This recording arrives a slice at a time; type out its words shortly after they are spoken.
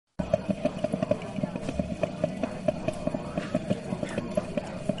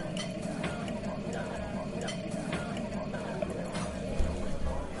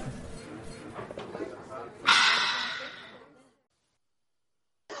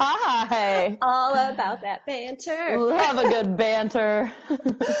Hi. All about that banter. Love a good banter.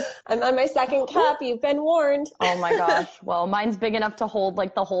 I'm on my second cup. You've been warned. Oh my gosh. Well, mine's big enough to hold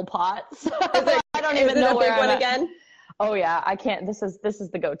like the whole pot. So I don't even Is it know a where big one I'm at. again? Oh yeah, I can't. This is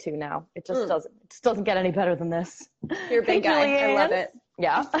the go-to now. It just doesn't get any better than this. You're a big guy. I love it.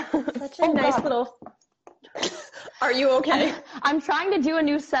 Yeah. Such a nice little. Are you okay? I'm trying to do a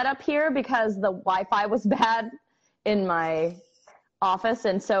new setup here because the Wi-Fi was bad in my office,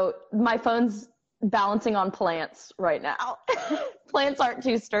 and so my phone's balancing on plants right now. Plants aren't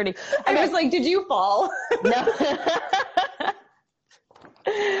too sturdy. I was like, did you fall? No.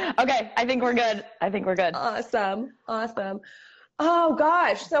 Okay, I think we're good. Awesome. Oh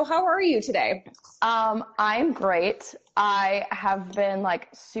gosh. So how are you today? I'm great. I have been like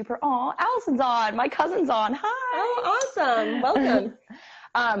super, Allison's on, my cousin's on. Hi. Oh, awesome.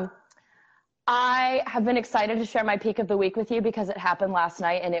 Welcome. I have been excited to share my peak of the week with you because it happened last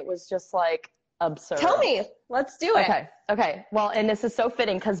night and it was just like absurd. Tell me. Let's do it. Okay. Well, and this is so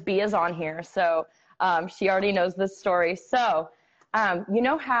fitting because B is on here. So she already knows this story. So you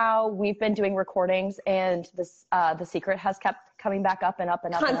know how we've been doing recordings and this The Secret has kept coming back up and up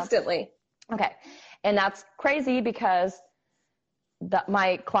and up constantly. And up? Okay. And that's crazy because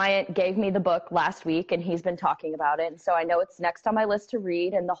my client gave me the book last week and he's been talking about it. And so I know it's next on my list to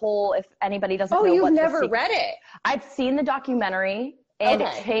read. And if anybody doesn't know you've never read it. I've seen the documentary and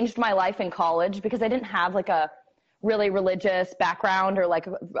it changed my life in college because I didn't have like a really religious background or like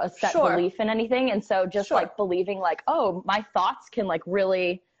a set belief in anything. And so just like believing like, oh, my thoughts can like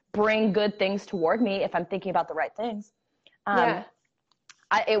really bring good things toward me if I'm thinking about the right things. Can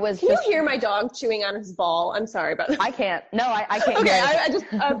you hear my dog chewing on his ball? I'm sorry about that. I can't. No, I can't. Okay,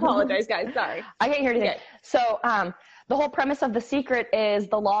 I apologize, guys. Sorry. I can't hear anything. Okay. So the whole premise of The Secret is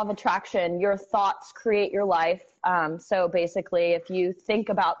the law of attraction. Your thoughts create your life. So basically, if you think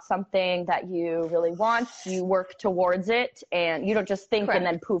about something that you really want, you work towards it, and you don't just think and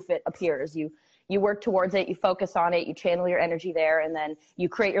then poof, it appears. You work towards it, you focus on it, you channel your energy there, and then you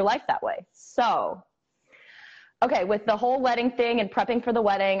create your life that way. So, okay, with the whole wedding thing and prepping for the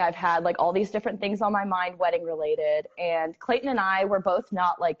wedding, I've had like all these different things on my mind, wedding related. And Clayton and I were both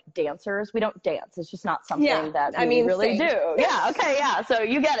not like dancers. We don't dance. It's just not something that we really do. Yeah. Okay. Yeah. So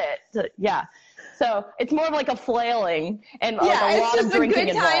you get it. Yeah. So it's more of like a flailing and like a lot of drinking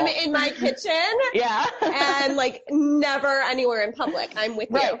involved. It's just a good time in my kitchen. Yeah. And like never anywhere in public. I'm with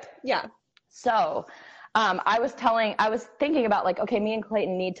you. Yeah. So I was thinking about like, okay, me and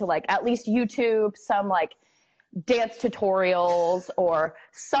Clayton need to like at least YouTube some like dance tutorials or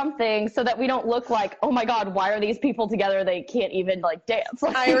something so that we don't look like, oh my God, why are these people together? They can't even like dance.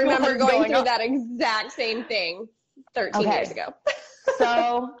 Like, I remember going through that exact same thing 13 years ago.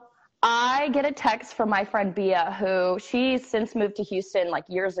 So I get a text from my friend Bia, who she's since moved to Houston like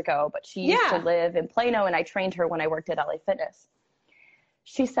years ago, but she used to live in Plano and I trained her when I worked at LA Fitness.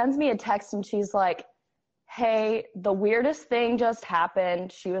 She sends me a text and she's like, hey, the weirdest thing just happened.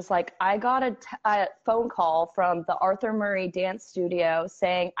 She was like, I got a phone call from the Arthur Murray Dance Studio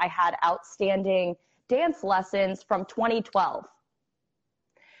saying I had outstanding dance lessons from 2012.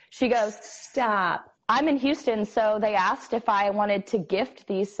 She goes, stop. I'm in Houston, so they asked if I wanted to gift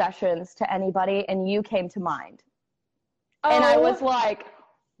these sessions to anybody, and you came to mind. And I was like,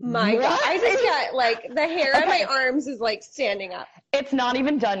 my God. I just got like the hair on my arms is like standing up. It's not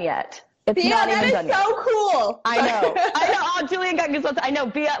even done yet. It's Bia, not that even is so cool. I know. Oh, Julian got goosebumps. I know.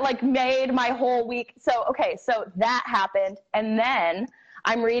 Bia like made my whole week. So, okay. So that happened. And then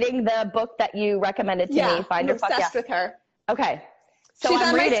I'm reading the book that you recommended to me. I'm obsessed with her. Okay. So she's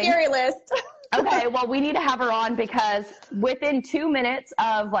on my scary list. Okay. Well, we need to have her on because within 2 minutes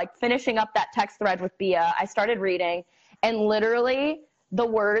of like finishing up that text thread with Bia, I started reading and literally the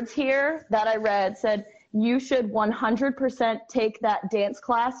words here that I read said, you should 100% take that dance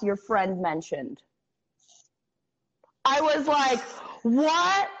class your friend mentioned. I was like,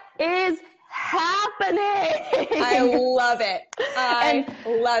 what is happening? I love it. I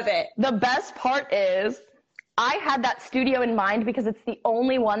love it. The best part is I had that studio in mind because it's the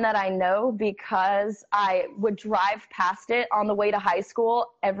only one that I know because I would drive past it on the way to high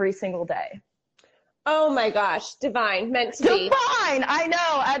school every single day. Oh my gosh, divine, meant to be. Divine, I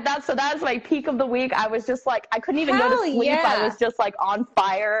know. That's my peak of the week. I was just like, I couldn't even go to sleep. Yeah. I was just like on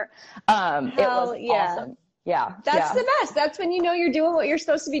fire. It was awesome. Yeah. That's the best. That's when you know you're doing what you're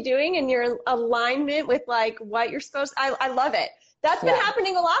supposed to be doing and you're in alignment with like what you're supposed to. I love it. That's been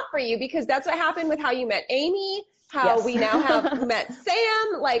happening a lot for you because that's what happened with how you met Amy, how we now have met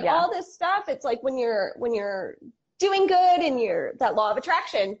Sam, all this stuff. It's like when you're doing good and that law of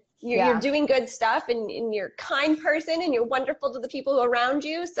attraction you're doing good stuff, and you're a kind person, and you're wonderful to the people around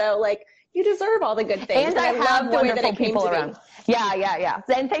you. So like, you deserve all the good things. And I love the way that it came around. Yeah.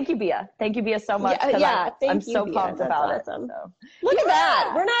 And thank you, Bia. Thank you, Bia, so much. I'm so pumped about awesome. it. So. Look at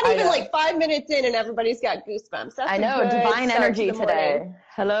that. We're not even like 5 minutes in and everybody's got goosebumps. That's I know, divine energy today.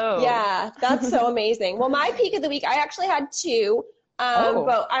 Hello. Yeah, that's so amazing. Well, my peak of the week, I actually had two,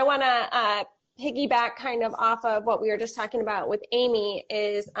 but I want to piggyback kind of off of what we were just talking about with Amy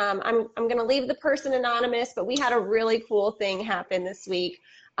is I'm going to leave the person anonymous, but we had a really cool thing happen this week.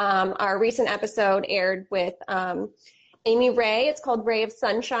 Our recent episode aired with Amy Ray. It's called Ray of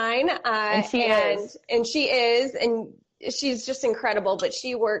Sunshine. And she's just incredible, but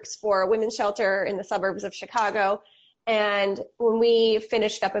she works for a women's shelter in the suburbs of Chicago. And when we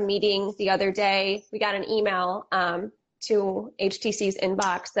finished up a meeting the other day, we got an email to HTC's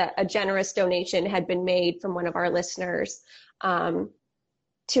inbox that a generous donation had been made from one of our listeners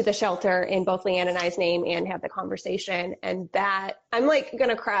to the shelter in both Leanne and I's name, and have the conversation. And that, I'm like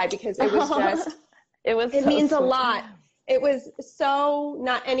gonna cry because it was just, it means a lot. It was so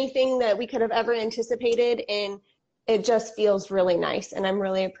not anything that we could have ever anticipated, and it just feels really nice. And I'm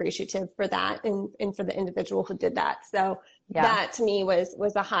really appreciative for that, and for the individual who did that. So that to me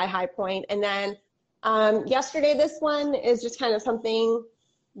was a high point. And then yesterday, this one is just kind of something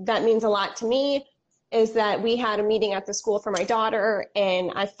that means a lot to me, is that we had a meeting at the school for my daughter,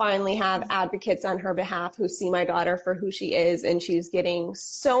 and I finally have advocates on her behalf who see my daughter for who she is, and she's getting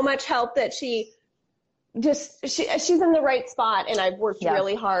so much help that she's in the right spot, and I've worked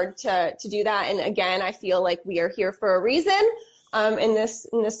really hard to do that. And again, I feel like we are here for a reason in this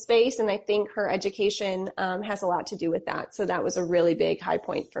space, and I think her education has a lot to do with that. So that was a really big high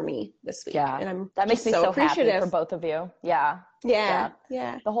point for me this week. Yeah, and that makes me so happy for both of you. Yeah.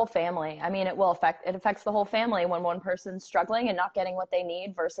 The whole family. I mean, it affects the whole family when one person's struggling and not getting what they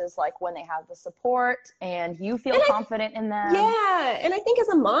need, versus like when they have the support and you feel confident in them. Yeah. And I think as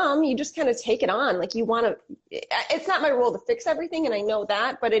a mom, you just kind of take it on. Like, you want to, it's not my role to fix everything, and I know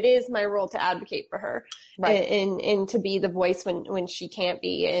that, but it is my role to advocate for her, and to be the voice when she can't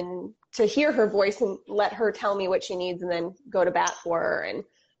be, and to hear her voice and let her tell me what she needs, and then go to bat for her. And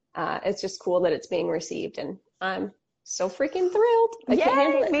it's just cool that it's being received, and I'm so freaking thrilled. I can't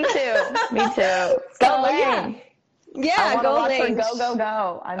handle it. Me too. Go Lane. Yeah, go Lane.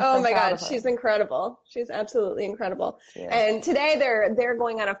 Go. I'm oh so my proud God, of her. she's incredible. She's absolutely incredible. And today they're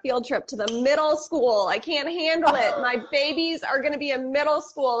going on a field trip to the middle school. I can't handle it. My babies are going to be in middle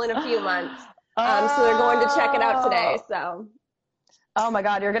school in a few months. So they're going to check it out today. So. Oh my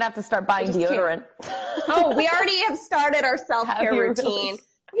God, you're going to have to start buying deodorant. We already have started our self-care routine. Really?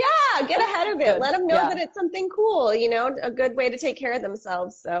 Yeah, get ahead of it. Good. Let them know that it's something cool, a good way to take care of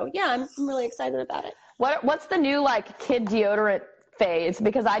themselves. So yeah, I'm really excited about it. What's the new like kid deodorant phase?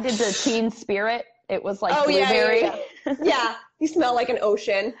 Because I did the Teen Spirit. It was like blueberry. Yeah, you smell like an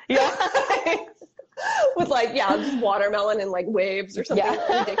ocean. Yeah. With like, just watermelon and like waves or something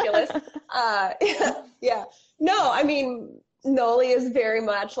ridiculous. No, I mean, Noli is very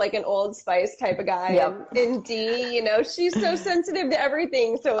much like an Old Spice type of guy. And Dee, she's so sensitive to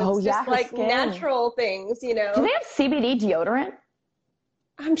everything. So it's just like natural things, Do they have CBD deodorant?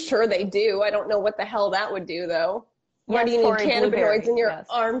 I'm sure they do. I don't know what the hell that would do, though. Why do you need cannabinoids in your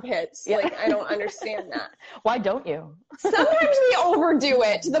armpits? Like, I don't understand that. Why don't you? Sometimes we overdo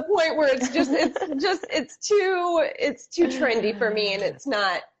it to the point where it's too trendy for me, and it's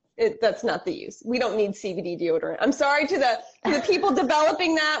not. That's not the use. We don't need CBD deodorant. I'm sorry to the people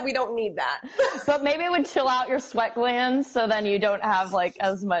developing that. We don't need that. But maybe it would chill out your sweat glands, so then you don't have like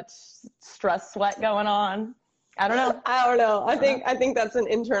as much stress sweat going on. I don't know. I think that's an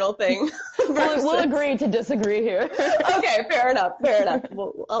internal thing. We'll agree to disagree here. Okay, fair enough.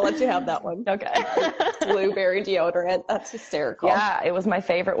 I'll let you have that one. Okay. Blueberry deodorant. That's hysterical. Yeah, it was my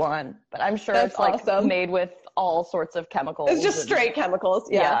favorite one. But I'm sure it's like made with all sorts of chemicals. It's just straight chemicals.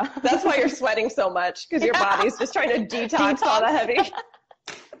 Yeah. That's why you're sweating so much, because your body's just trying to detox all the heavy.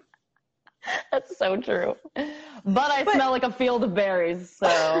 That's so true. But I smell like a field of berries,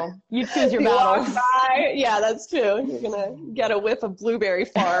 so you choose your battles. Yeah, that's true. You're going to get a whiff of blueberry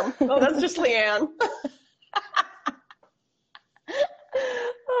farm. Oh, that's just Leanne.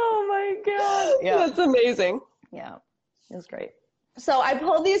 Oh my God. Yeah. That's amazing. Yeah, it was great. So I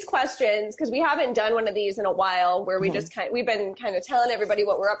pulled these questions because we haven't done one of these in a while, where we've been kind of telling everybody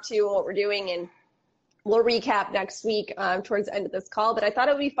what we're up to and what we're doing, and we'll recap next week towards the end of this call. But I thought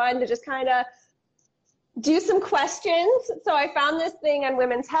it would be fun to just kind of do some questions. So I found this thing on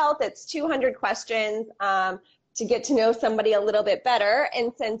Women's Health. It's 200 questions to get to know somebody a little bit better.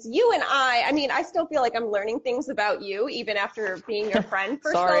 And since you and I mean, I still feel like I'm learning things about you, even after being your friend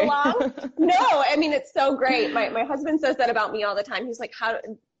for so long. No, I mean, it's so great. My husband says that about me all the time. He's like,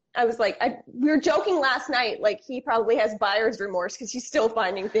 we were joking last night, like he probably has buyer's remorse because he's still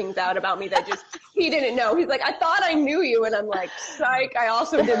finding things out about me that just, he didn't know. He's like, I thought I knew you. And I'm like, psych, I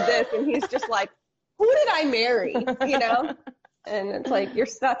also did this. And he's just like, who did I marry? You know? And it's like, you're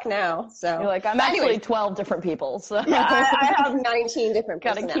stuck now. So you're like, I'm actually 12 different people. So yeah, I have 19 different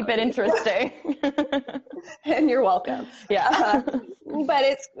personalities. Gotta keep it interesting. And you're welcome. Yeah. But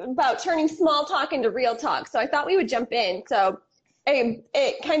it's about turning small talk into real talk. So I thought we would jump in. So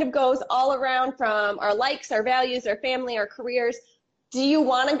it kind of goes all around from our likes, our values, our family, our careers. Do you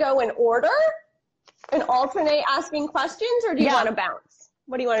want to go in order and alternate asking questions, or do you want to bounce?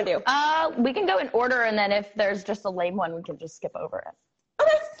 What do you want to do? We can go in order, and then if there's just a lame one, we can just skip over it.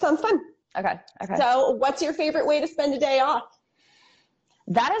 Okay, sounds fun. Okay. So what's your favorite way to spend a day off?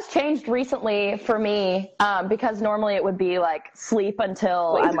 That has changed recently for me, because normally it would be like sleep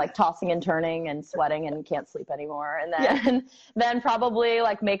until I'm like tossing and turning and sweating and can't sleep anymore. And then probably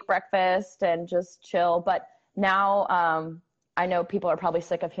like make breakfast and just chill. But now I know people are probably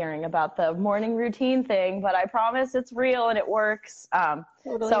sick of hearing about the morning routine thing, but I promise it's real and it works.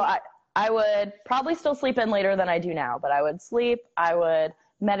 Totally. So I would probably still sleep in later than I do now, but I would sleep, I would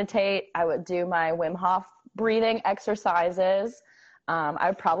meditate, I would do my Wim Hof breathing exercises. I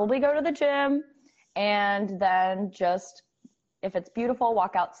would probably go to the gym, and then just, if it's beautiful,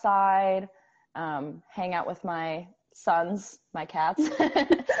 walk outside, hang out with my sons, my cats.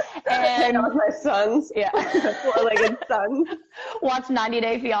 Hang out with my sons. Yeah. Four-legged sons. Watch 90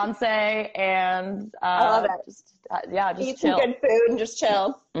 Day Fiance, and I love it. just eat chill. some good food and just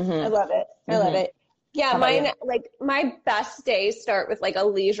chill. Mm-hmm. I love it. I love it. Yeah, like my best days start with like a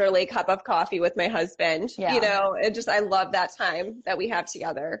leisurely cup of coffee with my husband. Yeah. You know, I love that time that we have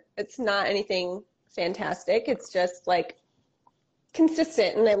together. It's not anything fantastic. It's just like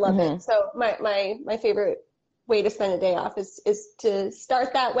consistent, and I love it. So my favorite way to spend a day off is to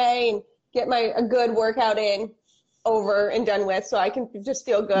start that way and get a good workout in, over and done with, so I can just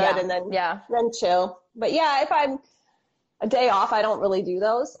feel good and then chill. But yeah, if I'm a day off, I don't really do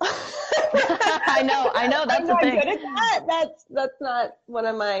those. I know. That's the thing. I'm good at that. That's not one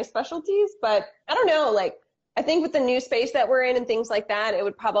of my specialties, but I don't know. Like, I think with the new space that we're in and things like that, it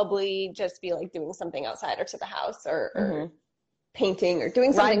would probably just be like doing something outside or to the house or painting or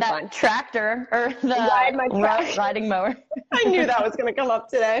doing something fun. Tractor or the riding mower. I knew that was going to come up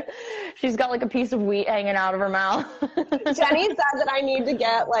today. She's got like a piece of wheat hanging out of her mouth. Jenny said that I need to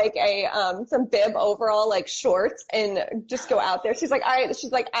get like some bib overall, like shorts, and just go out there. She's like,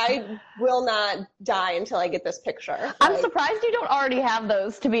 I will not die until I get this picture. I'm surprised you don't already have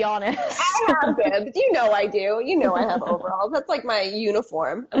those, to be honest. I have bibs. You know I do. You know I have overalls. That's like my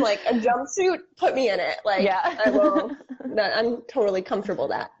uniform. I'm like, a jumpsuit, put me in it. Like, I will. I'm totally comfortable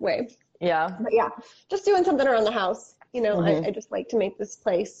that way. Yeah. But yeah, just doing something around the house. You know, I just like to make this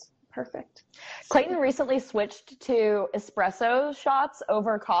place perfect. Clayton recently switched to espresso shots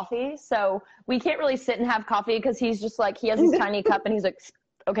over coffee. So we can't really sit and have coffee because he's just like, he has his tiny cup and he's like,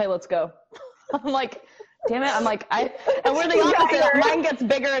 okay, let's go. I'm like, damn it. I'm like, and we're the opposite. Mine gets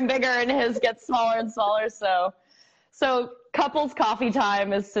bigger and bigger and his gets smaller and smaller. So couples coffee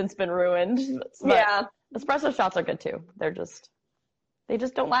time has since been ruined. But espresso shots are good too. They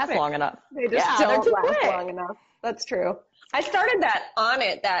just don't last long enough. They just don't last long enough. That's true. I started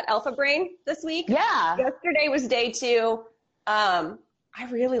that Alpha Brain this week. Yeah. Yesterday was day 2. I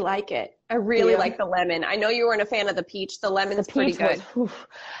really like it. I really like the lemon. I know you weren't a fan of the peach. The lemon's pretty good.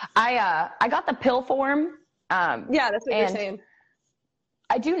 I got the pill form. Yeah, that's what you're saying.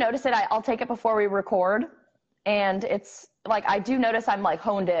 I do notice it. I'll take it before we record. And it's like, I do notice I'm like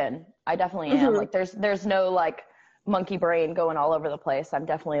honed in. I definitely am. Like there's no like monkey brain going all over the place. I'm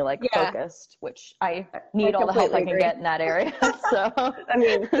definitely like focused, which I need all the help I can get in that area. So I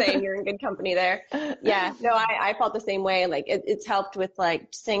mean, same, you're in good company there. Yeah, no, I felt the same way. Like it's helped with like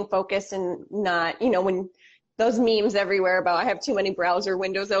staying focused and not, when those memes everywhere about I have too many browser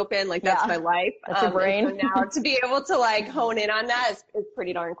windows open, like that's my life. That's your brain. So now to be able to like hone in on that is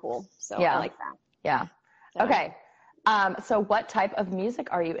pretty darn cool. So I like that. Yeah. So. Okay. So what type of music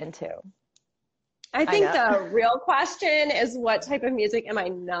are you into? I think the real question is, what type of music am I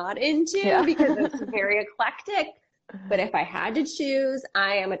not into? Because it's very eclectic. But if I had to choose,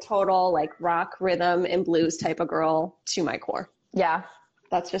 I am a total like rock, rhythm, and blues type of girl to my core. Yeah.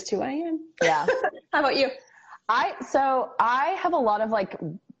 That's just who I am. Yeah. How about you? I have a lot of like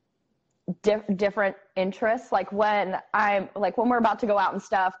different interests. Like when we're about to go out and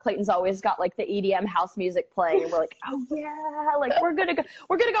stuff, Clayton's always got like the EDM house music playing, and we're like, oh yeah, like we're gonna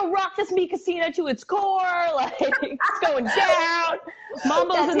go rock this Mi Casina to its core. Like it's going down.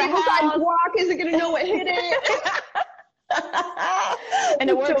 Mambo's in the house. Walk isn't gonna know what hit it. And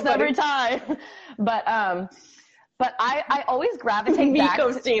it works every time. But I always gravitate back.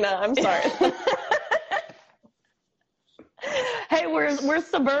 Mi Casina, I'm sorry. Hey, we're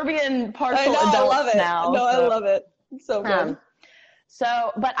suburban partial adults I love it. now. No, I love it. It's so good.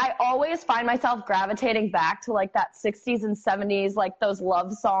 But I always find myself gravitating back to like that 60s and 70s, like those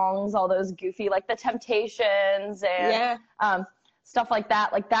love songs, all those goofy, like the Temptations and stuff like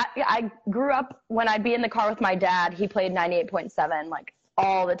that. Like that, I grew up when I'd be in the car with my dad, he played 98.7 like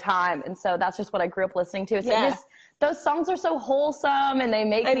all the time. And so that's just what I grew up listening to. So those songs are so wholesome and they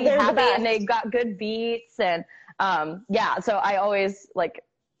make me happy and they've got good beats and so I always like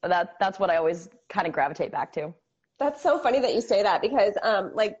that's what I always kind of gravitate back to. That's so funny that you say that because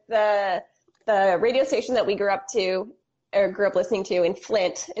like the radio station that we grew up listening to in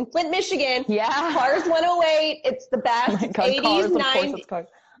Flint, Michigan. Yeah. Cars 108. It's the best. Oh my God, 80s, 90s,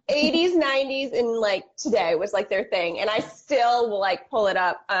 80s, 90s, and like today was like their thing. And I still will like pull it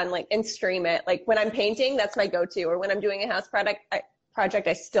up on like and stream it. Like when I'm painting, that's my go-to. Or when I'm doing a house project,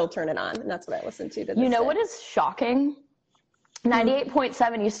 I still turn it on, and that's what I listen to this day. What is shocking?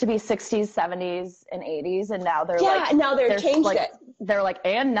 98.7 used to be 60s, 70s, and 80s, and now they're now they're changed like, it. They're like,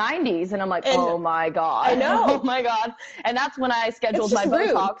 and 90s, and I'm like, oh my God. I know. Oh my God. And that's when I scheduled my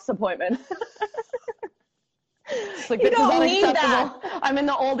Botox appointment. Like, you don't need that. I'm in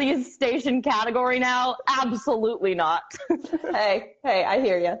the oldies station category now. Absolutely not. Hey, I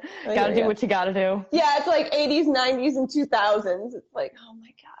hear you. Gotta do what you gotta do. Yeah, it's like 80s, 90s, and 2000s. It's like, oh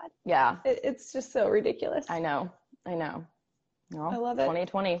my God. Yeah. It's just so ridiculous. I know. Well, I love it.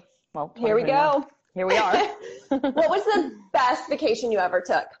 2020. Well, here we go. Here we are. What was the best vacation you ever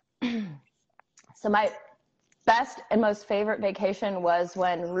took? So my best and most favorite vacation was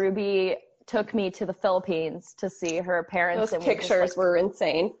when Ruby took me to the Philippines to see her parents. Those pictures were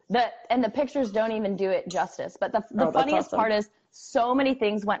insane. And the pictures don't even do it justice. But the funniest part is so many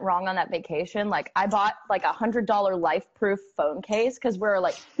things went wrong on that vacation. Like I bought like $100 life-proof phone case because we're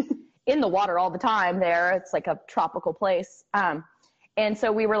like in the water all the time there. It's like a tropical place. And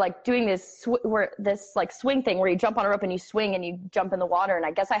so we were like doing this like swing thing where you jump on a rope and you swing and you jump in the water. And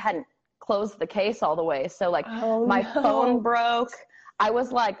I guess I hadn't closed the case all the way. So like my phone broke. I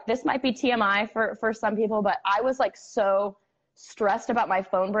was like, this might be TMI for some people, but I was like so stressed about my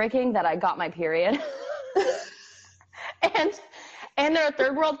phone breaking that I got my period. And they're a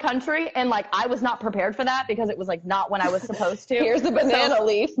third world country, and like I was not prepared for that because it was like not when I was supposed to. Here's the banana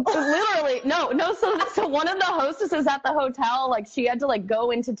leaf. Literally, no. So one of the hostesses at the hotel, like she had to like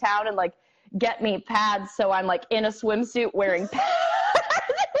go into town and like get me pads, so I'm like in a swimsuit wearing pads.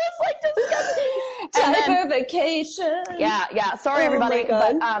 It was like disgusting. Diaper vacation. Yeah. Sorry, everybody.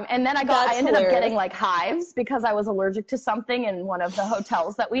 But and then I ended up getting like hives because I was allergic to something in one of the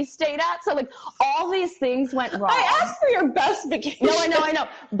hotels that we stayed at. So like all these things went wrong. I asked for your best vacation. No, I know.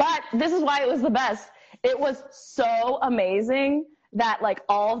 But this is why it was the best. It was so amazing that like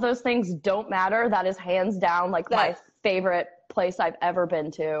all of those things don't matter. That is hands down like my favorite place I've ever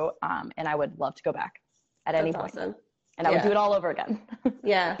been to. And I would love to go back at any point. Awesome. And I would do it all over again.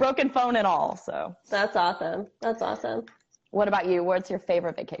 Yeah. Broken phone and all, so. That's awesome. What about you? What's your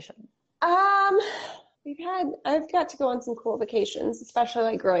favorite vacation? I've got to go on some cool vacations, especially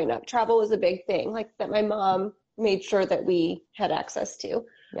like growing up. Travel was a big thing, like that my mom made sure that we had access to.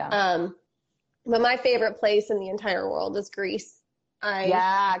 Yeah. But my favorite place in the entire world is Greece.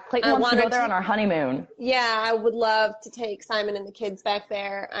 Clayton wants to go there on our honeymoon. Yeah, I would love to take Simon and the kids back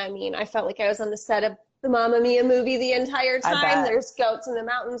there. I mean, I felt like I was on the set of the Mamma Mia movie the entire time. There's goats in the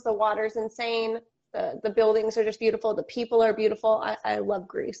mountains. The water's insane. The buildings are just beautiful. The people are beautiful. I love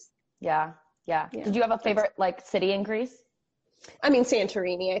Greece. Yeah. Did you have a favorite like city in Greece? I mean,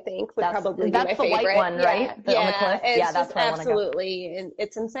 Santorini, I think, would probably be my favorite. That's the white one, right? On the cliff? That's absolutely, and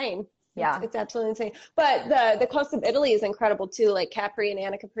it's insane. Yeah. It's absolutely insane. But the coast of Italy is incredible too, like Capri and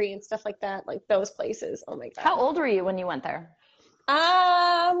Anacapri and stuff like that, like those places. Oh my God. How old were you when you went there?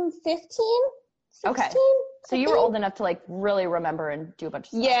 15. 16, okay. So you were old enough to like really remember and do a bunch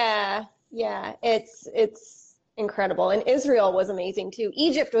of stuff. Yeah. It's incredible. And Israel was amazing too.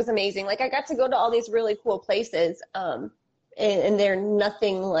 Egypt was amazing. Like I got to go to all these really cool places. And they're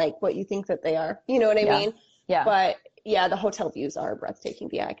nothing like what you think that they are. You know what I mean? Yeah. But yeah, the hotel views are breathtaking.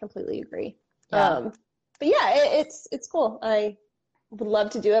 Yeah, I completely agree. Yeah. But yeah, it's cool. I would love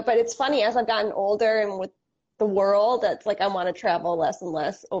to do it, but it's funny as I've gotten older and with the world. That's like, I want to travel less and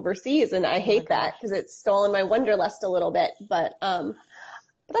less overseas. And I hate that because it's stolen my wanderlust a little bit, but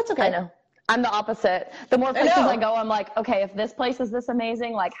that's okay. I know. I'm the opposite. The more places I go, I'm like, okay, if this place is this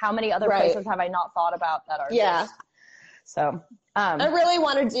amazing, like how many other places have I not thought about that are just... So I really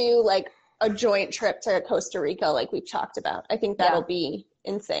want to do like a joint trip to Costa Rica like we've talked about. I think that'll be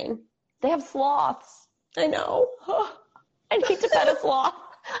insane. They have sloths. I know. I need to pet a sloth.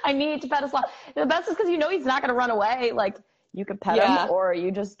 The best is because he's not going to run away. Like you could pet him or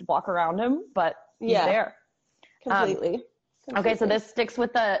you just walk around him, but he's there. Completely. Okay, so this sticks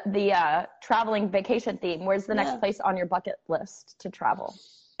with the traveling vacation theme. Where's the next place on your bucket list to travel?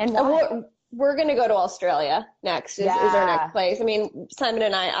 And why? We're going to go to Australia next is our next place. I mean, Simon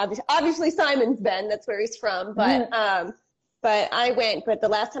and I, obviously Simon's been, that's where he's from, but I went, but the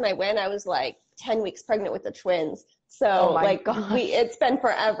last time I went, I was like 10 weeks pregnant with the twins. So it's been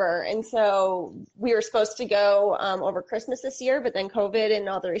forever. And so we were supposed to go over Christmas this year, but then COVID and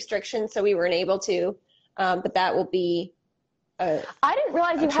all the restrictions. So we weren't able to, but that will be I didn't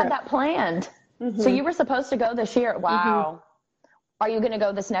realize you had that planned. So you were supposed to go this year. Wow. Are you going to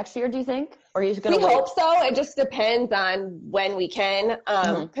go this next year, do you think? Or are you going to hope so. It just depends on when we can.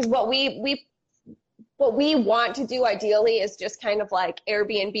 Because what we want to do ideally is just kind of like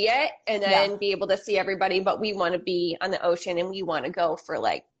Airbnb it and then be able to see everybody. But we want to be on the ocean and we want to go for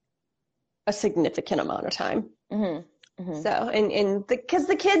like a significant amount of time. So, and because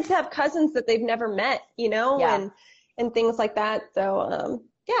the kids have cousins that they've never met, and things like that. So,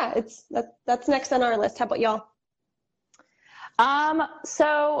 that's next on our list. How about y'all?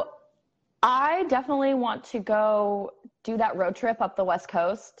 So I definitely want to go do that road trip up the West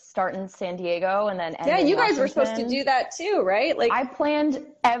Coast, start in San Diego and then end in you guys Washington. Were supposed to do that too, right? Like I planned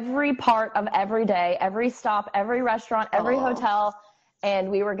every part of every day, every stop, every restaurant, every hotel,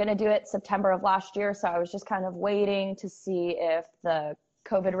 and we were going to do it September of last year. So I was just kind of waiting to see if the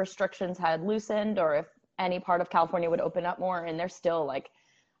COVID restrictions had loosened or if any part of California would open up more. And they're still like,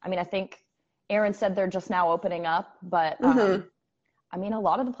 I think Aaron said they're just now opening up, but a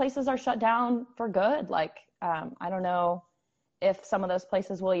lot of the places are shut down for good. Like, I don't know if some of those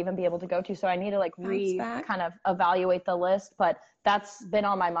places will even be able to go to. So I need to kind of evaluate the list, but that's been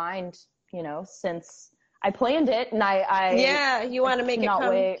on my mind, since I planned it and you want to make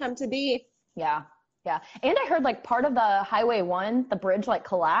it come to be. Yeah. Yeah. And I heard like part of the Highway 1, the bridge like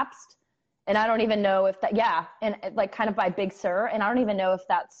collapsed and I don't even know if that, and like kind of by Big Sur. And I don't even know if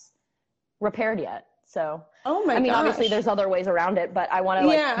that's repaired yet. So, obviously there's other ways around it, but I want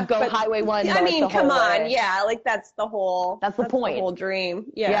to go Highway 1. Come on. Way. Yeah. Like that's the point. The whole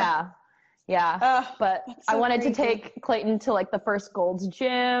dream. Yeah. But so I wanted to take Clayton to like the First Gold's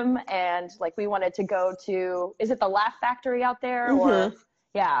Gym and like we wanted to go to, is it the Laugh Factory out there or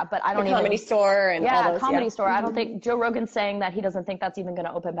but I don't even. Comedy Store and all those. Comedy Store. I don't think Joe Rogan's saying that he doesn't think that's even going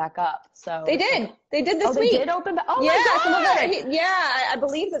to open back up. So they did this week. They did open back. Oh my God. I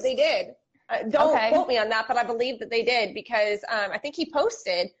believe that they did. Don't quote me on that, but I believe that they did because I think he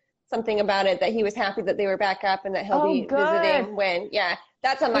posted something about it that he was happy that they were back up and that he'll be visiting when. Yeah,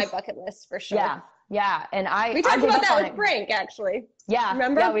 that's on my bucket list for sure. Yeah, and we talked about that with Frank actually. Yeah,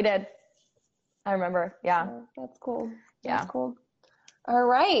 remember? Yeah, we did. I remember. Yeah, that's cool. That's cool. All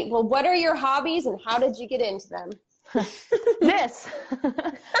right. Well, what are your hobbies and how did you get into them? This.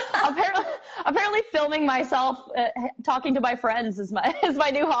 apparently filming myself talking to my friends is my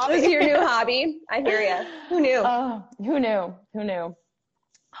new hobby. This is your new hobby. I hear you. Who knew? Who knew?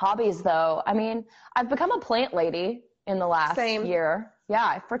 Hobbies though. I've become a plant lady in the last year. Yeah,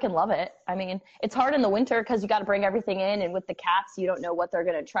 I freaking love it. It's hard in the winter because you got to bring everything in, and with the cats, you don't know what they're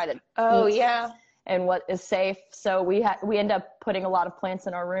going to try to eat and what is safe. So we end up putting a lot of plants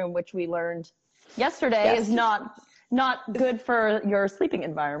in our room, which we learned yesterday is not good for your sleeping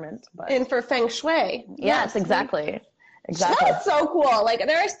environment. And for feng shui. Yes, exactly. That's so cool. Like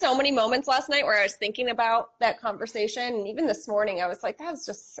there are so many moments last night where I was thinking about that conversation. And even this morning, I was like,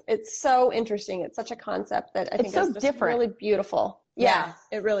 it's so interesting. It's such a concept that I think is just different. Really beautiful. Yeah,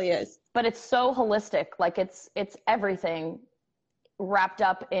 it really is. But it's so holistic. Like it's everything wrapped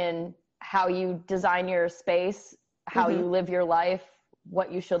up in how you design your space, how you live your life,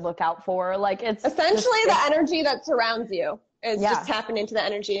 what you should look out for. Like it's essentially the energy that surrounds you is just tapping into the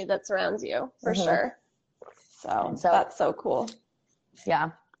energy that surrounds you for sure. So that's so cool. Yeah.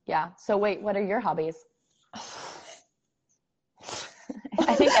 So wait, what are your hobbies?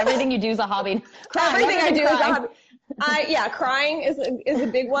 I think everything you do is a hobby. Everything I do is a hobby. Crying is a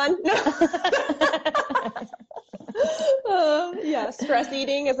big one. Stress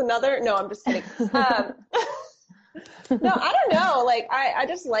eating is another. No, I'm just kidding. No, I don't know. Like, I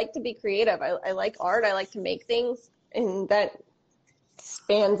just like to be creative. I like art. I like to make things. And that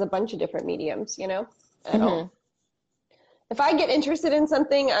spans a bunch of different mediums, you know? I don't. If I get interested in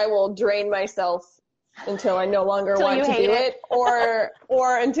something, I will drain myself until I no longer want to do it,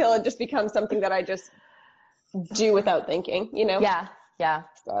 or until it just becomes something that I just do without thinking, you know? Yeah, yeah.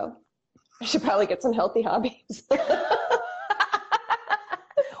 So I should probably get some healthy hobbies.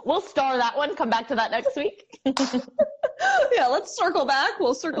 We'll star that one. Come back to that next week. Yeah, let's circle back.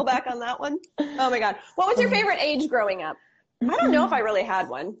 We'll circle back on that one. Oh my God. What was your favorite age growing up? I don't know if I really had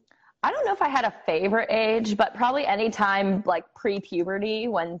one. I don't know if I had a favorite age, but probably any time like pre-puberty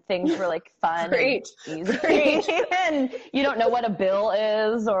when things were like fun and easy. And you don't know what a bill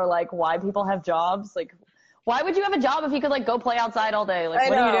is or like why people have jobs. Like, why would you have a job if you could like go play outside all day? Like,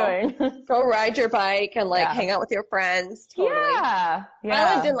 what are you doing? Go ride your bike and like hang out with your friends. Totally. Yeah.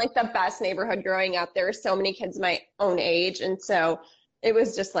 I lived in like the best neighborhood growing up. There were so many kids my own age. And so it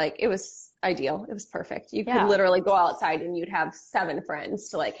was just like, it was ideal. It was perfect. You could literally go outside and you'd have 7 friends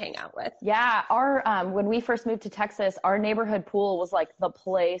to like hang out with. Yeah. Our, when we first moved to Texas, our neighborhood pool was like the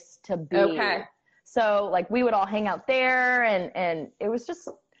place to be. Okay. So like we would all hang out there and it was just,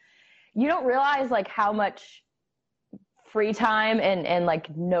 you don't realize like how much free time and like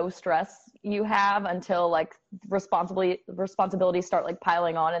no stress you have until like responsibilities start like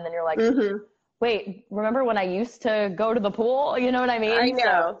piling on. And then you're like, wait, remember when I used to go to the pool? You know what I mean? I know.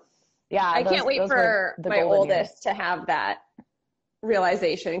 So, yeah. I can't wait for my oldest to have that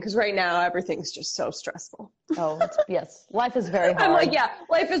realization, because right now everything's just so stressful. Oh, yes. Life is very hard. I'm like, yeah,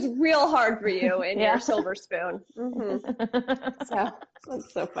 life is real hard for you in your silver spoon. So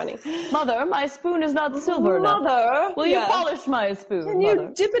that's so funny. Mother, my spoon is not silver enough. Mother, will you polish my spoon? Can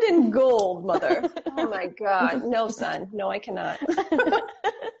you dip it in gold, Mother? Oh my God. No, son. No, I cannot.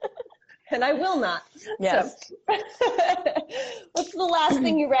 And I will not. Yes. So. What's the last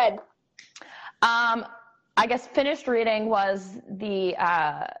thing you read? I guess finished reading was the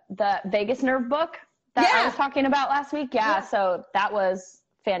Vagus Nerve book that I was talking about last week. Yeah, so that was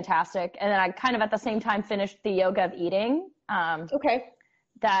fantastic. And then I kind of at the same time finished the Yoga of Eating.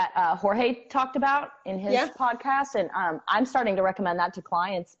 That Jorge talked about in his podcast, and I'm starting to recommend that to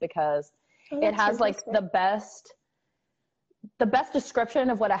clients because it has like the best description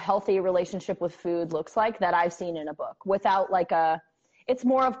of what a healthy relationship with food looks like that I've seen in a book, without like it's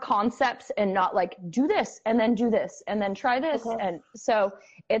more of concepts and not like do this and then do this and then try this. And so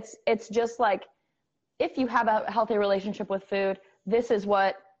it's just like, if you have a healthy relationship with food, this is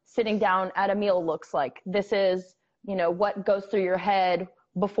what sitting down at a meal looks like. This is, you know, what goes through your head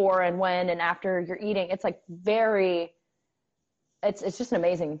before and when and after you're eating. It's like it's just an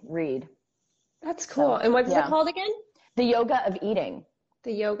amazing read. That's cool. So, and what's it called again? The Yoga of Eating.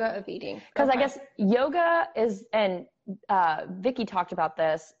 The Yoga of Eating. Because I guess yoga is, and Vicky talked about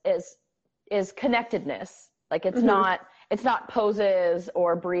this, is connectedness. Like it's not poses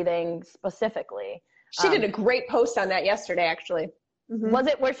or breathing specifically. She did a great post on that yesterday, actually. Was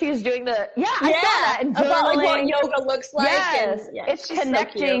it where she was doing I saw that. And about like what yoga looks like. Yes. And, it's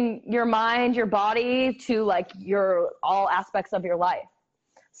connecting your mind, your body to like all aspects of your life.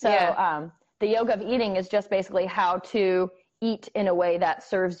 So the Yoga of Eating is just basically how to eat in a way that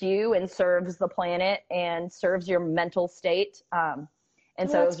serves you and serves the planet and serves your mental state. And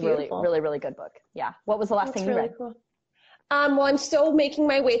so it was beautiful. really, really good book. Yeah. What was the last thing you read? Cool. Well, I'm still making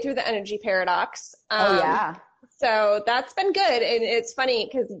my way through the energy paradox. So that's been good. And it's funny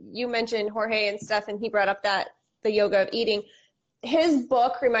because you mentioned Jorge and stuff, and he brought up the Yoga of Eating. His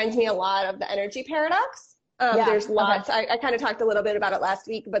book reminds me a lot of the energy paradox. There's lots, I kind of talked a little bit about it last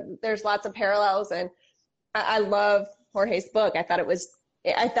week, but there's lots of parallels, and I love Jorge's book. I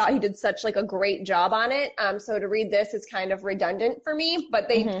thought he did such like a great job on it. So to read this is kind of redundant for me, but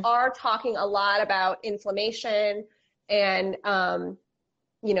they are talking a lot about inflammation and,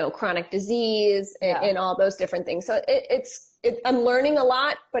 chronic disease and all those different things. So I'm learning a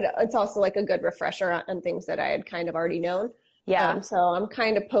lot, but it's also like a good refresher on things that I had kind of already known. Yeah. So I'm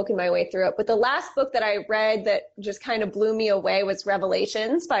kind of poking my way through it. But the last book that I read that just kind of blew me away was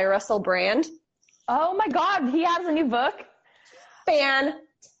Revelations by Russell Brand. Oh my God, he has a new book?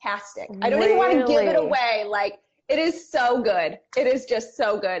 Fantastic. I don't even want to give it away. Like, it is so good. It is just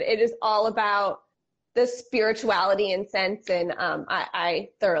so good. It is all about the spirituality and sense, and I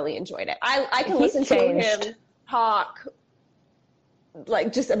thoroughly enjoyed it. I can listen to him talk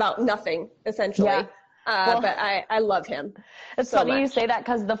like just about nothing, essentially. Yeah. But I love him. It's so funny you say that,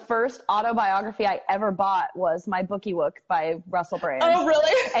 because the first autobiography I ever bought was My Bookie Book by Russell Brand. Oh,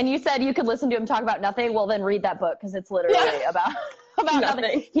 really? And you said you could listen to him talk about nothing. Well, then read that book, because it's literally about about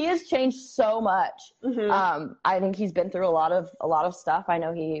nothing. He has changed so much. Mm-hmm. I think he's been through a lot of stuff. I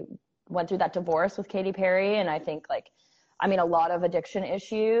know he went through that divorce with Katy Perry, and I think a lot of addiction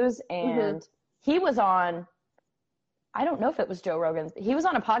issues. And he was on, I don't know if it was Joe Rogan's. He was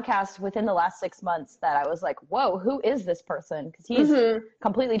on a podcast within the last 6 months that I was like, whoa, who is this person? Because he's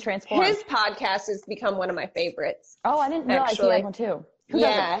completely transformed. His podcast has become one of my favorites. Oh, I didn't realize he had one too.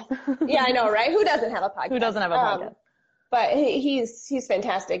 Yeah, I know, right? Who doesn't have a podcast? Who doesn't have a podcast? But he's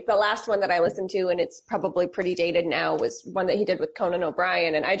fantastic. The last one that I listened to, and it's probably pretty dated now, was one that he did with Conan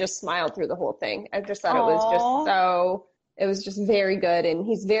O'Brien, and I just smiled through the whole thing. I just thought it was just very good, and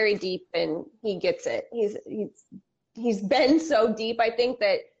he's very deep, and he gets it. He's been so deep, I think,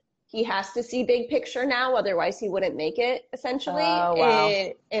 that he has to see big picture now, otherwise he wouldn't make it, essentially. Oh, wow.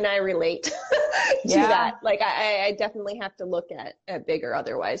 And I relate to that. Like, I definitely have to look at bigger,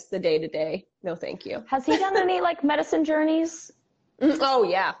 otherwise the day-to-day, no thank you. Has he done any, medicine journeys? Oh,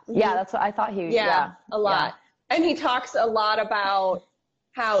 yeah. Yeah, that's what I thought he, a lot. Yeah. And he talks a lot about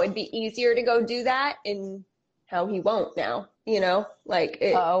how it'd be easier to go do that and how he won't now,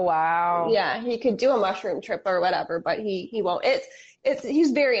 oh, wow. Yeah, he could do a mushroom trip or whatever, but he won't.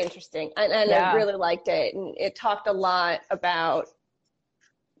 He's very interesting, and I really liked it. And it talked a lot about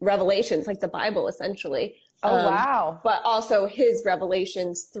revelations, like the Bible, essentially. Oh, wow. But also his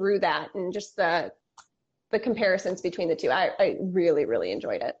revelations through that, and just the comparisons between the two. I really, really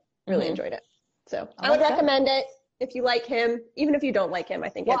enjoyed it. Really enjoyed it. So I would recommend it if you like him, even if you don't like him. I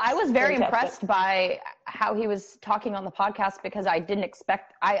think. Well, I was very impressed by how he was talking on the podcast, because I didn't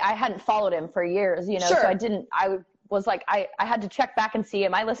expect. I hadn't followed him for years, Sure. So I was like, I had to check back and see,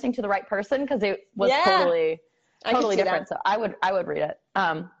 am I listening to the right person? Because it was totally different. So I would read it.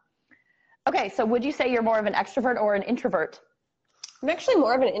 Okay, so would you say you're more of an extrovert or an introvert? I'm actually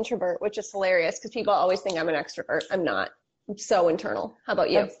more of an introvert, which is hilarious because people always think I'm an extrovert. I'm not. I'm so internal. How about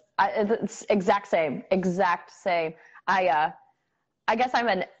you? It's exact same. I guess I'm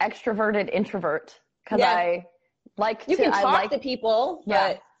an extroverted introvert because I like to talk to people,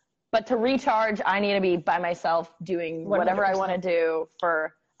 but to recharge, I need to be by myself doing 100%. Whatever I want to do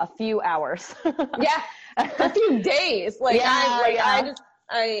for a few hours. A few days. I'm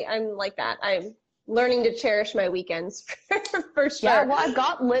like that. I'm learning to cherish my weekends for sure. Yeah, well, I've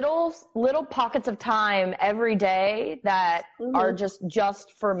got little pockets of time every day that are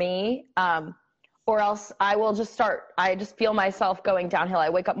just for me. Or else I will I just feel myself going downhill. I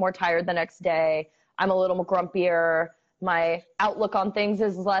wake up more tired the next day. I'm a little more grumpier. My outlook on things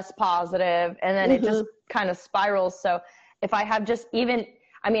is less positive, and then it just kind of spirals. So if I have I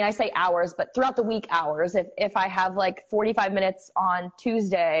say hours, but throughout the week hours, if I have 45 minutes on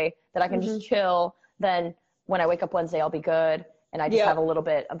Tuesday that I can just chill, then when I wake up Wednesday, I'll be good. And I just have a little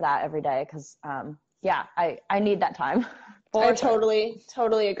bit of that every day. Cause, I need that time. I totally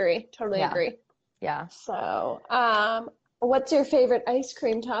agree. Agree. Yeah. So, what's your favorite ice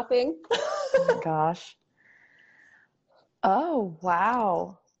cream topping? Oh my gosh. Oh,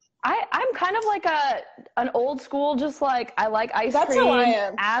 wow. I'm kind of like an old school, I like ice cream how I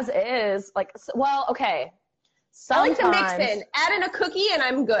am. As is. Okay. Sometimes, I like to mix in. Add in a cookie and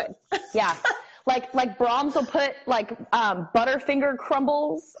I'm good. Yeah. Like Brahms will put Butterfinger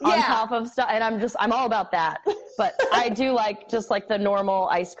crumbles on top of stuff, and I'm all about that. But I do like just the normal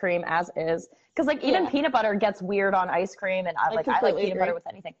ice cream as is. Because even peanut butter gets weird on ice cream, and I like peanut butter with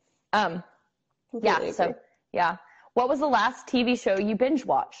anything. What was the last TV show you binge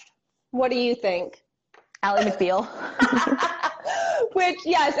watched? What do you think? Ally McBeal. Which,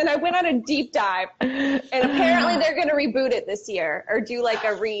 yes, and I went on a deep dive. And apparently they're going to reboot it this year or do a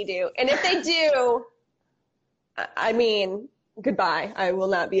redo. And if they do, goodbye. I will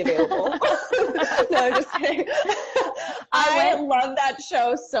not be available. No, I'm just kidding. I love that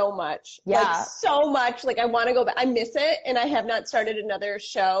show so much. Yeah. So much. I want to go back. I miss it, and I have not started another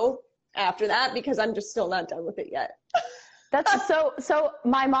show after that because I'm just still not done with it yet. That's so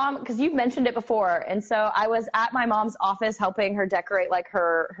my mom, because you've mentioned it before, and so I was at my mom's office helping her decorate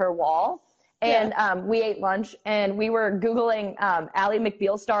her wall, and we ate lunch, and we were Googling Ally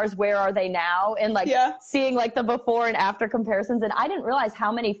McBeal stars, where are they now, and seeing the before and after comparisons, and I didn't realize how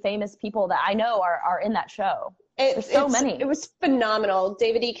many famous people that I know are in that show. There's so many. It was phenomenal.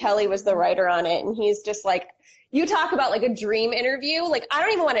 David E. Kelly was the writer on it, and he's just you talk about a dream interview. I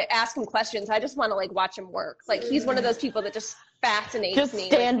don't even want to ask him questions. I just want to watch him work. He's one of those people that just fascinates me. Just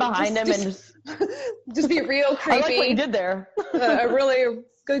stand behind him and just be real creepy. I like what you did there. A really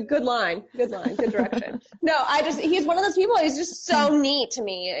good line. Good direction. No, he's one of those people. He's just so neat to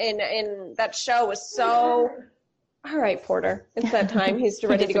me. And that show was so, all right, Porter, it's that time. He's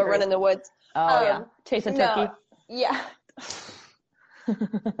ready to go run in the woods. Oh, yeah. Chasing turkey. Yeah.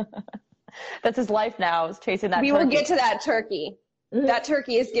 That's his life now, is chasing that We turkey. will get to that turkey. That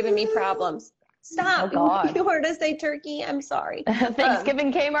turkey is giving me problems. Stop. Oh, God. You heard us say turkey? I'm sorry.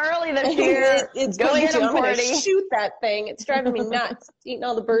 Thanksgiving came early this year. It's Go going get to. him, I'm going to Cordy. shoot that thing. It's driving me nuts. It's eating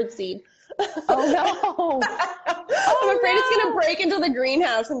all the bird seed. Oh, no. I'm afraid it's going to break into the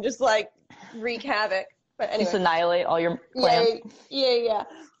greenhouse and just like wreak havoc. But anyway. Just annihilate all your plants. Yeah.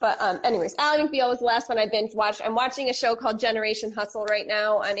 But anyways, Ally McBeal was the last one I've been to watch. I'm watching a show called Generation Hustle right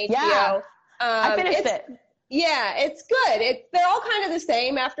now on HBO. Yeah. I finished it. Yeah, it's good. They're all kind of the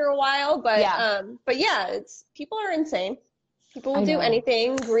same after a while, but yeah, it's people are insane. People will do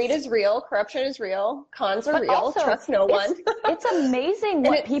anything. Greed is real. Corruption is real. Cons are real. Also, trust no one. It's amazing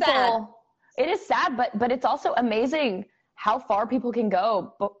what people. Sad. It is sad, but it's also amazing how far people can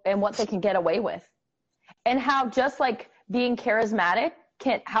go and what they can get away with, and how just like being charismatic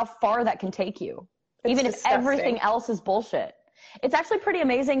how far that can take you, even if everything else is bullshit. It's actually pretty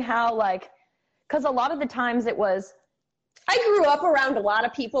amazing how because a lot of the times I grew up around a lot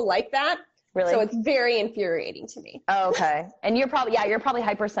of people like that. Really? So it's very infuriating to me. Oh, okay. And you're probably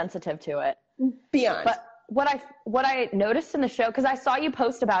hypersensitive to it. Beyond. But what I noticed in the show, because I saw you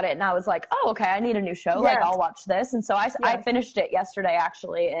post about it and I was like, oh, okay, I need a new show. Yes. I'll watch this. And so I finished it yesterday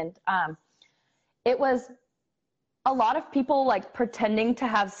actually. And it was a lot of people pretending to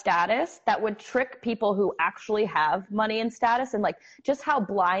have status that would trick people who actually have money and status, and just how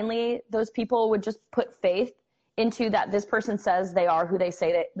blindly those people would just put faith into that this person says they are who they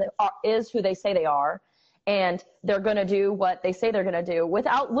say is who they say they are, and they're going to do what they say they're going to do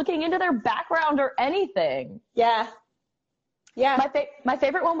without looking into their background or anything. Yeah. My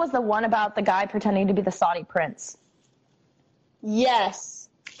favorite one was the one about the guy pretending to be the Saudi prince. Yes.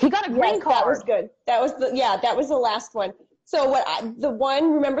 He got a green card. That was good. That was the last one. So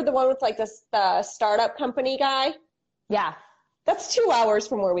remember the one with the startup company guy? Yeah. That's 2 hours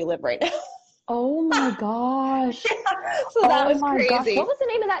from where we live right now. Oh my gosh. So that was crazy. Gosh. What was the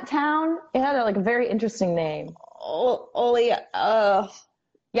name of that town? It had a very interesting name.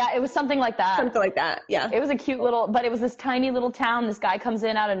 Yeah, it was something like that. Something like that, yeah. It was a cute but it was this tiny little town. This guy comes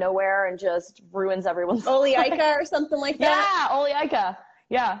in out of nowhere and just ruins everyone's life. Oleika or something like that? Yeah, Oleika.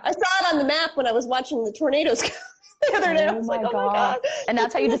 Yeah. I saw it on the map when I was watching the tornadoes the other day. I was like, oh my God. And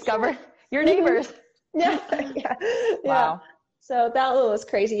that's how you discovered your neighbors. Yeah. Wow. So that one was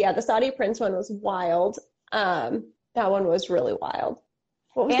crazy. Yeah, the Saudi Prince one was wild. That one was really wild.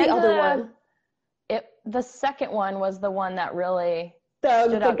 What was the other one? The second one was the one that really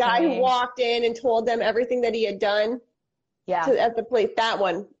the guy who walked in and told them everything that he had done. Yeah. At the place. That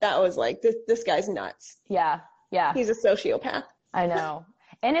one. That was this guy's nuts. Yeah. He's a sociopath. I know.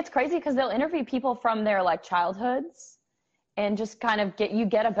 And it's crazy because they'll interview people from their childhoods and just kind of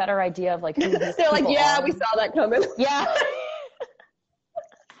get a better idea of who these They're like, yeah, are. we saw that coming. Yeah.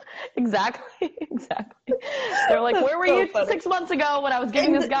 Exactly. They're like, where were you 6 months ago when I was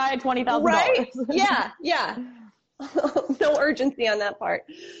giving this guy $20,000? Right? Yeah. No urgency on that part.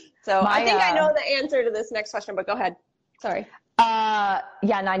 So I think I know the answer to this next question, but go ahead. Sorry.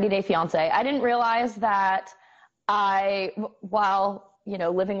 90 Day Fiance. I didn't realize that while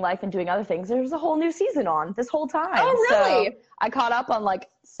living life and doing other things, there's a whole new season on this whole time. Oh, really? So I caught up on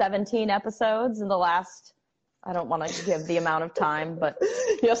 17 episodes in the last, I don't want to give the amount of time, but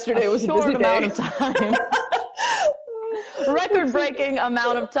yesterday was a short busy amount day. of time. Record-breaking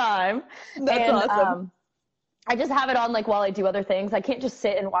amount of time. That's awesome. I just have it on while I do other things. I can't just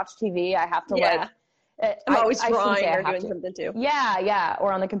sit and watch TV. I have to I'm always drawing or doing something too. Yeah.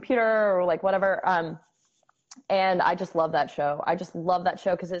 Or on the computer or whatever. And I just love that show. I just love that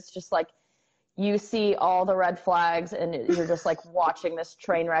show because it's just you see all the red flags and you're just watching this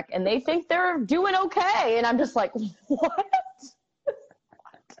train wreck and they think they're doing okay. And I'm just like, what?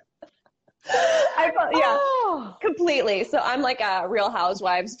 Completely. So I'm a Real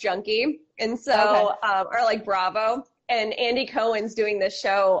Housewives junkie. And so, or Bravo, and Andy Cohen's doing this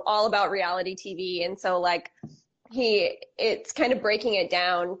show all about reality TV. And so it's kind of breaking it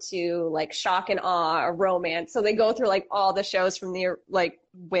down to shock and awe, a romance. So they go through all the shows from the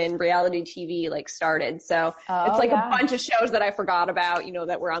when reality TV started. So it's a bunch of shows that I forgot about,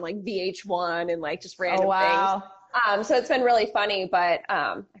 that were on VH1 and just random things. So it's been really funny, but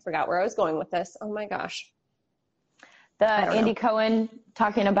I forgot where I was going with this. Oh my gosh. Andy Cohen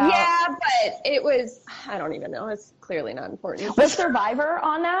talking about. Yeah, but it was, I don't even know. It's clearly not important. Was Survivor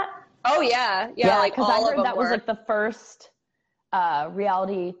on that? Oh yeah. Because I heard that was the first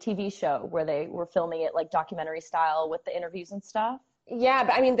reality TV show where they were filming it documentary style with the interviews and stuff. Yeah,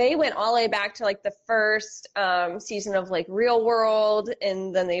 but they went all the way back to the first season of Real World,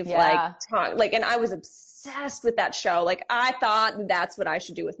 and then they've talked and I was obsessed obsessed with that show. Like I thought that's what I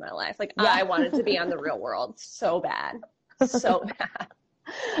should do with my life. Like I wanted to be on The Real World so bad. So bad.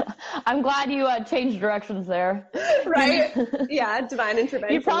 I'm glad you changed directions there. Right? Yeah, divine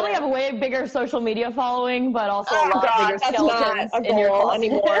intervention. You probably have a way bigger social media following, but also a lot bigger skeletons in your closet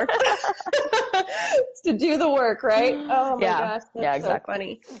anymore. To do the work, right? Oh my gosh, that's exactly. So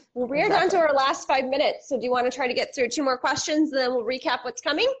funny. Well, we're down to our last 5 minutes, so do you want to try to get through 2 more questions, and then we'll recap what's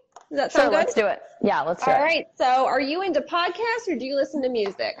coming? Does that sound good? Let's do it. Yeah, let's do it. All right, so are you into podcasts or do you listen to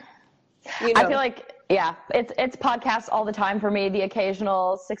music? I feel like, it's podcasts all the time for me. The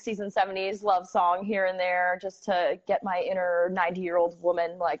occasional 60s and 70s love song here and there, just to get my inner 90-year-old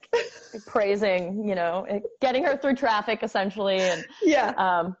woman like praising, getting her through traffic essentially. And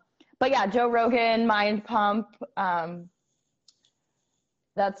but yeah, Joe Rogan, Mind Pump.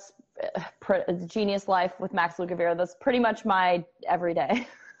 That's Genius Life with Max Lucavera. That's pretty much my everyday.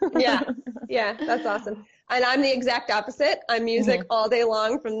 Yeah, that's awesome. And I'm the exact opposite. I'm music all day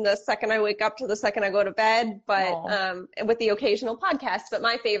long from the second I wake up to the second I go to bed, but with the occasional podcast. But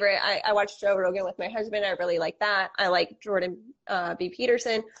my favorite, I watch Joe Rogan with my husband. I really like that. I like Jordan B.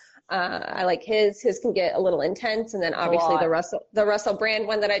 Peterson. I like his can get a little intense. And then obviously the Russell Brand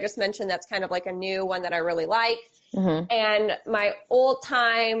one that I just mentioned, that's kind of like a new one that I really like. And my old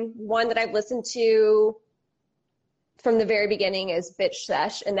time one that I've listened to from the very beginning is Bitch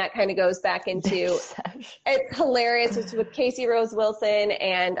Sesh, and that kind of goes back into it's hilarious. It's with Casey Rose Wilson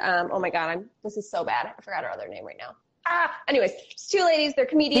and oh my god, this is so bad. I forgot her other name right now. Anyways, it's 2 ladies. They're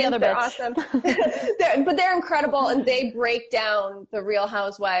comedians. They're awesome. But they're incredible, and they break down the Real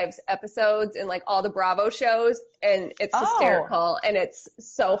Housewives episodes and like all the Bravo shows, and it's hysterical and it's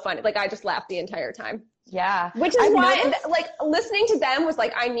so funny. Like I just laughed the entire time. Yeah. Which is why, like, listening to them was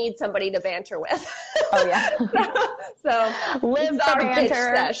like, I need somebody to banter with. Oh, yeah. So live the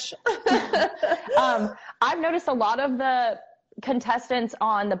banter. I've noticed a lot of the contestants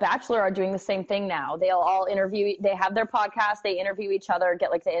on The Bachelor are doing the same thing now. They'll all they have their podcast, they interview each other, get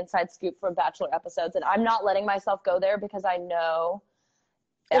like the inside scoop from Bachelor episodes. And I'm not letting myself go there because I know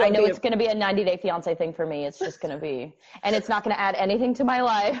it's going to be a 90-day fiance thing for me. It's just going to be, and it's not going to add anything to my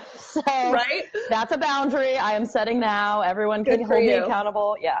life. So that's a boundary I am setting now. Everyone can hold me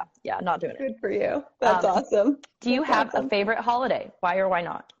accountable. Yeah, not doing it. Good for you. That's awesome. Do you have a favorite holiday? Why or why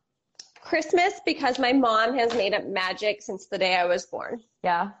not? Christmas, because my mom has made up magic since the day I was born.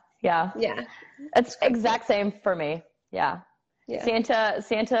 Yeah. It's exact same for me. Yeah.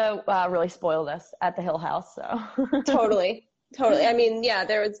 Santa really spoiled us at the Hill House. So Totally. I mean,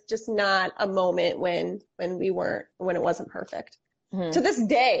 there was just not a moment when it wasn't perfect. To this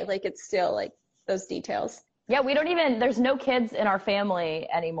day, like it's still like those details. Yeah, there's no kids in our family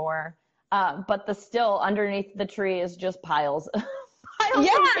anymore. But still underneath the tree is just piles of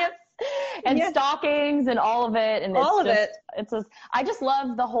gifts and stockings and all of it. And I just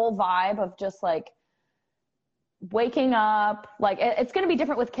love the whole vibe of just like waking up. Like it's going to be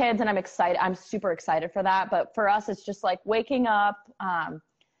different with kids, and I'm excited. I'm super excited for that. But for us, it's just like waking up,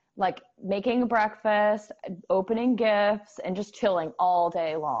 like making breakfast, opening gifts, and just chilling all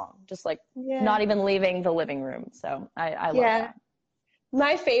day long. Just like not even leaving the living room. So I love that.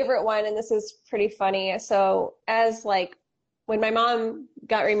 My favorite one, and this is pretty funny. So as like when my mom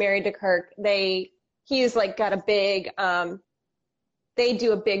got remarried to Kirk, he's like got a big, they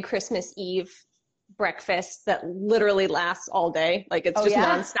do a big Christmas Eve breakfast that literally lasts all day. Like it's just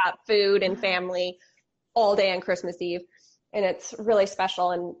nonstop food and family all day on Christmas Eve. And it's really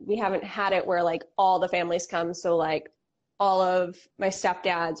special. And we haven't had it where like all the families come. So like all of my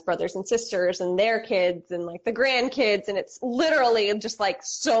stepdad's brothers and sisters and their kids and like the grandkids. And it's literally just like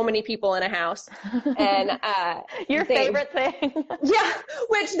so many people in a house. And your favorite thing. Yeah,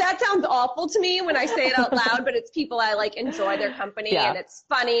 which that sounds awful to me when I say it out loud, but it's people I like enjoy their company and it's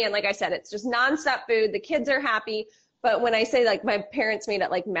funny. And like I said, it's just nonstop food. The kids are happy. But when I say like my parents made it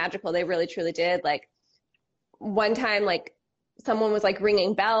like magical, they really truly did. Like one time, like someone was like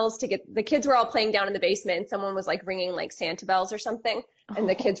ringing bells to get, the kids were all playing down in the basement and someone was like ringing like Santa bells or something. And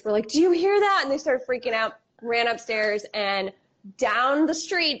the kids were like, do you hear that? And they started freaking out, ran upstairs, and down the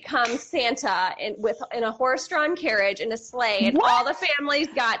street comes Santa in a horse-drawn carriage and a sleigh. And all the families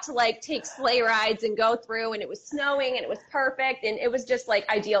got to like take sleigh rides and go through, and it was snowing and it was perfect. And it was just like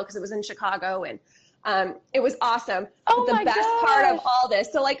ideal because it was in Chicago, and it was awesome. Oh the my best gosh. part of all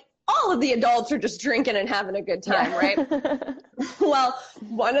this. So like, all of the adults are just drinking and having a good time, right? Well,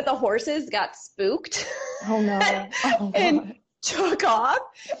 one of the horses got spooked. Oh no. Oh, and took off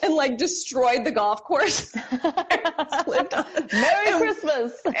and like destroyed the golf course. Merry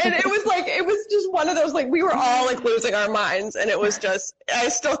Christmas. And it was just one of those, like, we were all like losing our minds. And it was just, I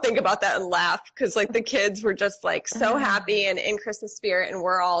still think about that and laugh because like the kids were just like so happy and in Christmas spirit, and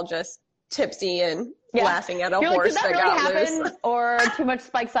we're all just tipsy and laughing at a horse did that that really got happen? loose. Or too much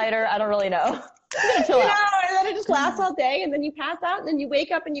spiked cider? I don't really know. Chill out. And then it just lasts all day, and then you pass out, and then you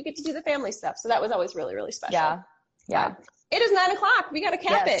wake up and you get to do the family stuff. So that was always really, really special. Yeah. It is 9:00. We got to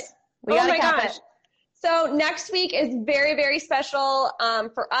cap it. We got to cap it. So next week is very, very special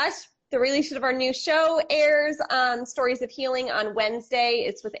for us. The release of our new show airs on Stories of Healing on Wednesday.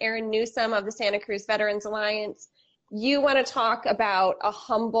 It's with Erin Newsom of the Santa Cruz Veterans Alliance. You want to talk about a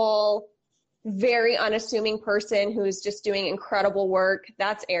humble, very unassuming person who's just doing incredible work.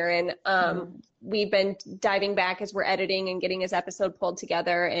 That's Erin. We've been diving back as we're editing and getting his episode pulled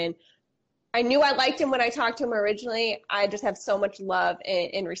together, and I knew I liked him when I talked to him originally. I just have so much love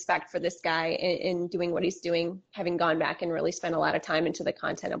and respect for this guy in doing what he's doing, having gone back and really spent a lot of time into the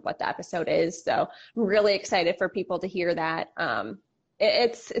content of what the episode is. So I'm really excited for people to hear that.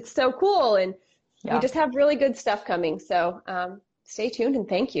 It's so cool, and we just have really good stuff coming. So stay tuned and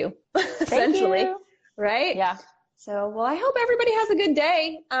thank you, essentially. You. Right? Yeah. So, well, I hope everybody has a good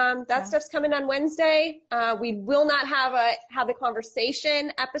day. That stuff's coming on Wednesday. We will not have a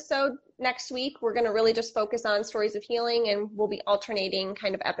conversation episode next week. We're going to really just focus on Stories of Healing, and we'll be alternating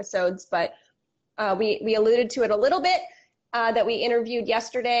kind of episodes. But we alluded to it a little bit, that we interviewed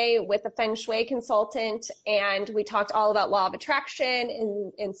yesterday with a Feng Shui consultant, and we talked all about law of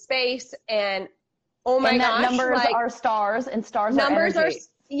attraction in space. And oh my gosh, numbers are stars, and stars numbers are energy.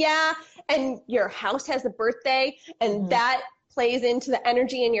 And your house has a birthday, and that plays into the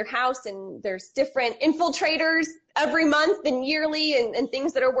energy in your house, and there's different infiltrators every month and yearly, and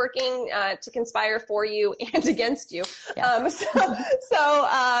things that are working to conspire for you and against you. Lots of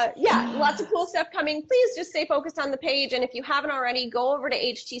cool stuff coming. Please just stay focused on the page, and if you haven't already, go over to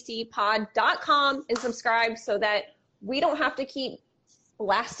htcpod.com and subscribe so that we don't have to keep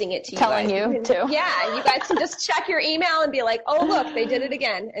blasting it to you telling guys. You too. Yeah, you guys can just check your email and be like, oh, look, they did it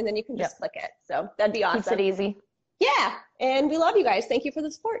again. And then you can just click it. So that'd be awesome. Keeps it easy. Yeah. And we love you guys. Thank you for the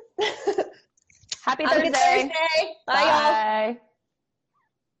support. Happy Have a good Thursday. Bye, y'all.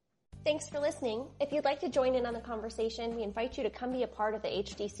 Thanks for listening. If you'd like to join in on the conversation, we invite you to come be a part of the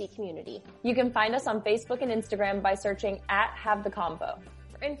HTC community. You can find us on Facebook and Instagram by searching @HaveTheConvo.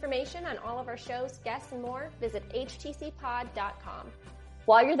 For information on all of our shows, guests, and more, visit htcpod.com.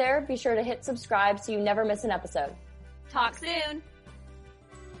 While you're there, be sure to hit subscribe so you never miss an episode. Talk soon.